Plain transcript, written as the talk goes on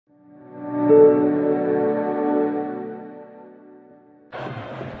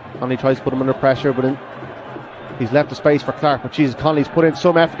Connolly tries to put him under pressure, but he's left the space for Clark. But Jesus, Connolly's put in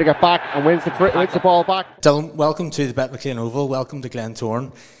some effort to get back and wins the ball back. Dylan, welcome to the Bet McLean Oval. Welcome to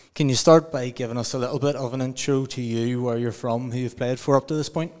Glentoran. Can you start by giving us a little bit of an intro to you, where you're from, who you've played for up to this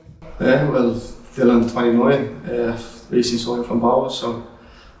point? Well, Dylan, 29, recently signed from Belfast, so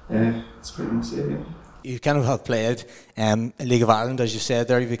it's pretty much it, yeah. You kind of have played in League of Ireland, as you said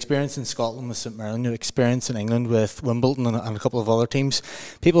there. You've experience in Scotland with 𝘠𝘸𝘀, you've experience in England with Wimbledon and a couple of other teams.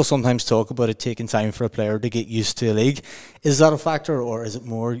 People sometimes talk about it taking time for a player to get used to a league. Is that a factor, or is it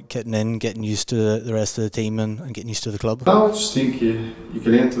more getting in, getting used to the rest of the team and getting used to the club? No, I just think you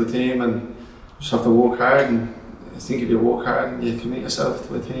get into a team and just have to work hard, and I think if you work hard and you commit yourself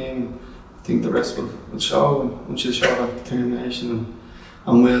to a team, I think the rest will show, and once you show that determination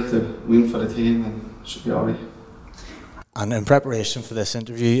and will to win for the team, then it should be alright. And in preparation for this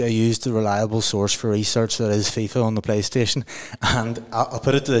interview, I used a reliable source for research, that is FIFA on the PlayStation, and I'll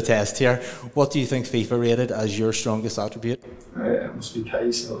put it to the test here. What do you think FIFA rated as your strongest attribute? It must be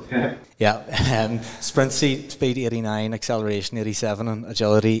pace, so yeah. Yeah, sprint speed 89, acceleration 87 and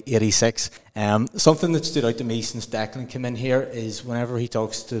agility 86. Something that stood out to me since Declan came in here is whenever he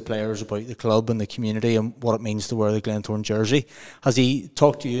talks to players about the club and the community and what it means to wear the Glentoran jersey. Has he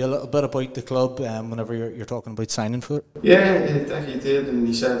talked to you a little bit about the club whenever you're talking about signing for it? Yeah, he did, and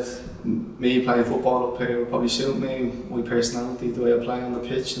he said me playing football up here would probably suit me. My personality, the way I play on the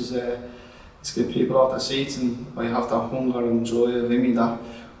pitch is it's get people off their seats, and I have that hunger and joy in me that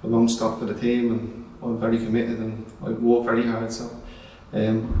I won't stop for the team, and I'm very committed and I work very hard. So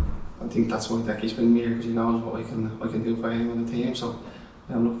I think that's why 𝘠𝘪𝘀's bringing me here, because he knows what I can do for him and the team. So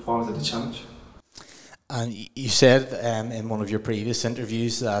I'm looking forward to the challenge. And you said in one of your previous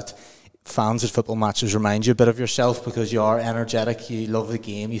interviews that fans at football matches remind you a bit of yourself, because you are energetic, you love the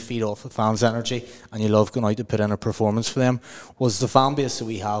game, you feed off the fans' energy, and you love going out to put in a performance for them. Was the fan base that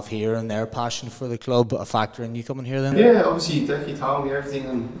we have here and their passion for the club a factor in you coming here then? Yeah, obviously 𝘠𝘪𝘀 told me everything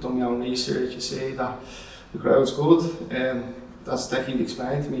and done my own research. You see that the crowd's good. That's 𝘠𝘪𝘀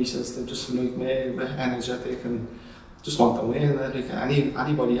explained to me. He says they're just like me, a bit energetic and just want to win. Like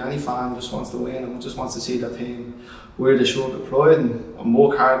anybody, any fan just wants to win and just wants to see their team wear the shirt with pride and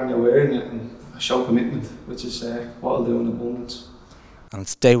work hard when they're wearing it and show commitment, which is what I'll do in abundance. And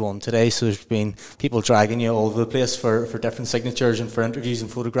it's day one today, so there's been people dragging you all over the place for different signatures and for interviews and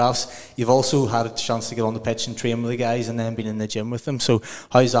photographs. You've also had a chance to get on the pitch and train with the guys and then been in the gym with them. So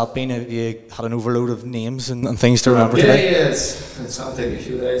how's that been? Have you had an overload of names and things to remember today? Yeah, it's going to take me a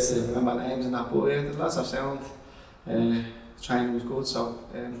few days to remember names and that, but yeah, the lads are sound. Training was good, so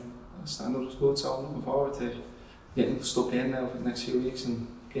stand-up was good, so I'm looking forward to getting stuck in now for the next few weeks and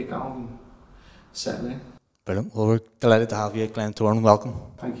get going and settle in. Brilliant. Well, we're delighted to have you at Glentoran. Welcome.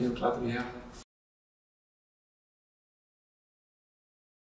 Thank you, glad to be here.